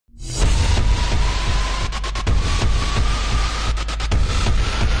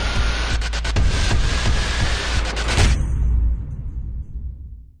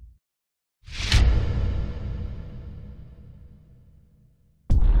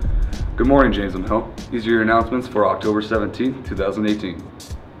Good morning, James M. Hill. These are your announcements for October 17th, 2018.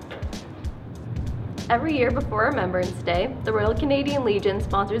 Every year before Remembrance Day, the Royal Canadian Legion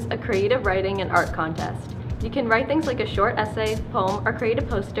sponsors a creative writing and art contest. You can write things like a short essay, poem, or create a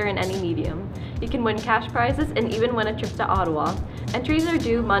poster in any medium. You can win cash prizes and even win a trip to Ottawa. Entries are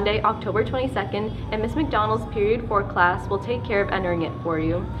due Monday, October 22nd, and Ms. McDonald's Period 4 class will take care of entering it for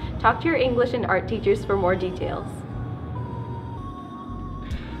you. Talk to your English and art teachers for more details.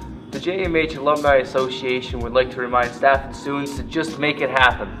 The JMH Alumni Association would like to remind staff and students to just make it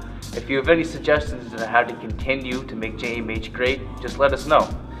happen. If you have any suggestions on how to continue to make JMH great, just let us know.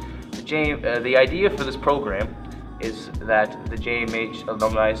 The idea for this program is that the JMH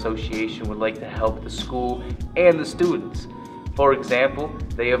Alumni Association would like to help the school and the students. For example,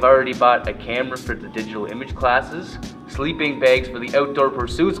 they have already bought a camera for the digital image classes, sleeping bags for the outdoor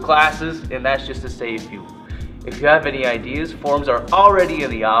pursuits classes, and that's just to say a few. If you have any ideas, forms are already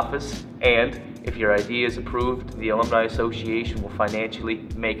in the office, and if your idea is approved, the Alumni Association will financially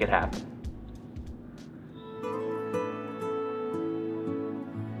make it happen.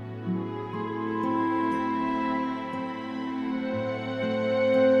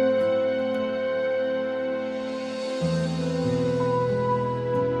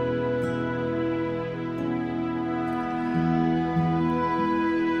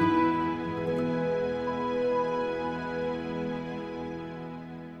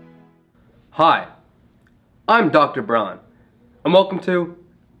 Hi, I'm Dr. Braun, and welcome to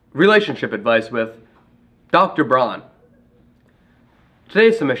Relationship Advice with Dr. Braun.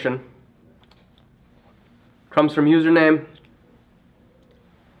 Today's submission comes from username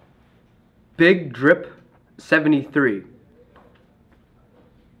BigDrip73.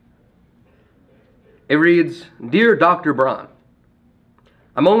 It reads, Dear Dr. Braun,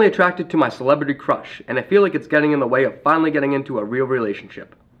 I'm only attracted to my celebrity crush, and I feel like it's getting in the way of finally getting into a real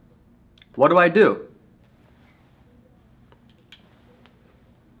relationship. What do I do?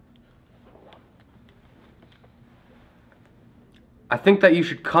 I think that you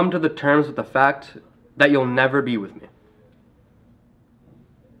should come to the terms with the fact that you'll never be with me.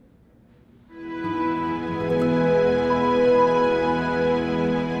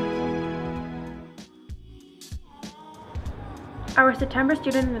 Our September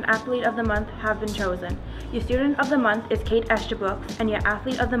Student and Athlete of the Month have been chosen. Your Student of the Month is Kate Estebrooks, and your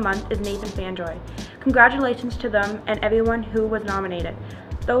Athlete of the Month is Nathan Fanjoy. Congratulations to them and everyone who was nominated.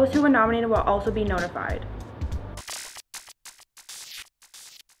 Those who were nominated will also be notified.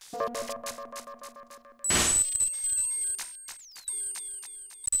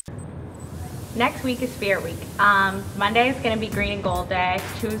 Next week is Spirit Week. Monday is going to be Green and Gold Day.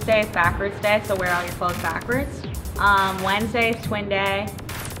 Tuesday is Backwards Day, so wear all your clothes backwards. Wednesday is Twin Day.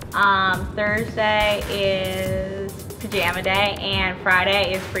 Thursday is Pajama Day, and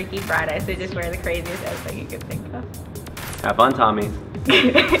Friday is Freaky Friday, so just wear the craziest outfit you could think of. Have fun, Tommy.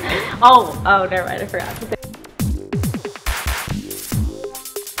 oh, never mind, I forgot to say.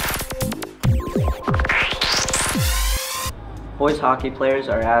 Boys hockey players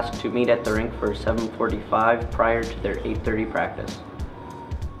are asked to meet at the rink for 7:45 prior to their 8:30 practice.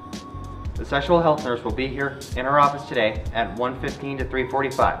 The sexual health nurse will be here in our office today at 1:15 to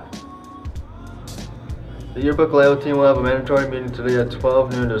 3:45. The yearbook layout team will have a mandatory meeting today at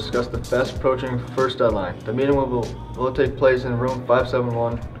 12 noon to discuss the fast approaching first deadline. The meeting will take place in room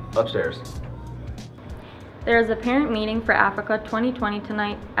 571 upstairs. There is a parent meeting for Africa 2020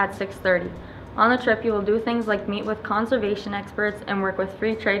 tonight at 6:30. On the trip, you will do things like meet with conservation experts and work with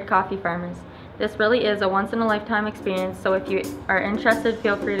free trade coffee farmers. This really is a once-in-a-lifetime experience, so if you are interested,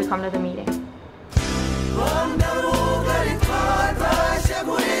 feel free to come to the meeting.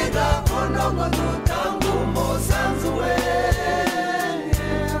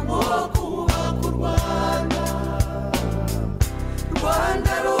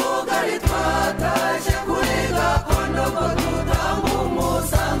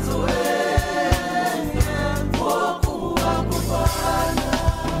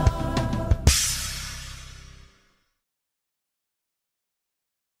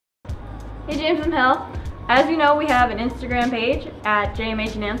 Hey, James M. Hill. As you know, we have an Instagram page at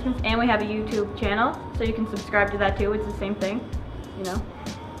JMH Announcements, and we have a YouTube channel, so you can subscribe to that too. It's the same thing, you know.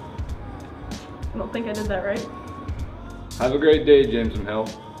 I don't think I did that right. Have a great day, James M. Hill.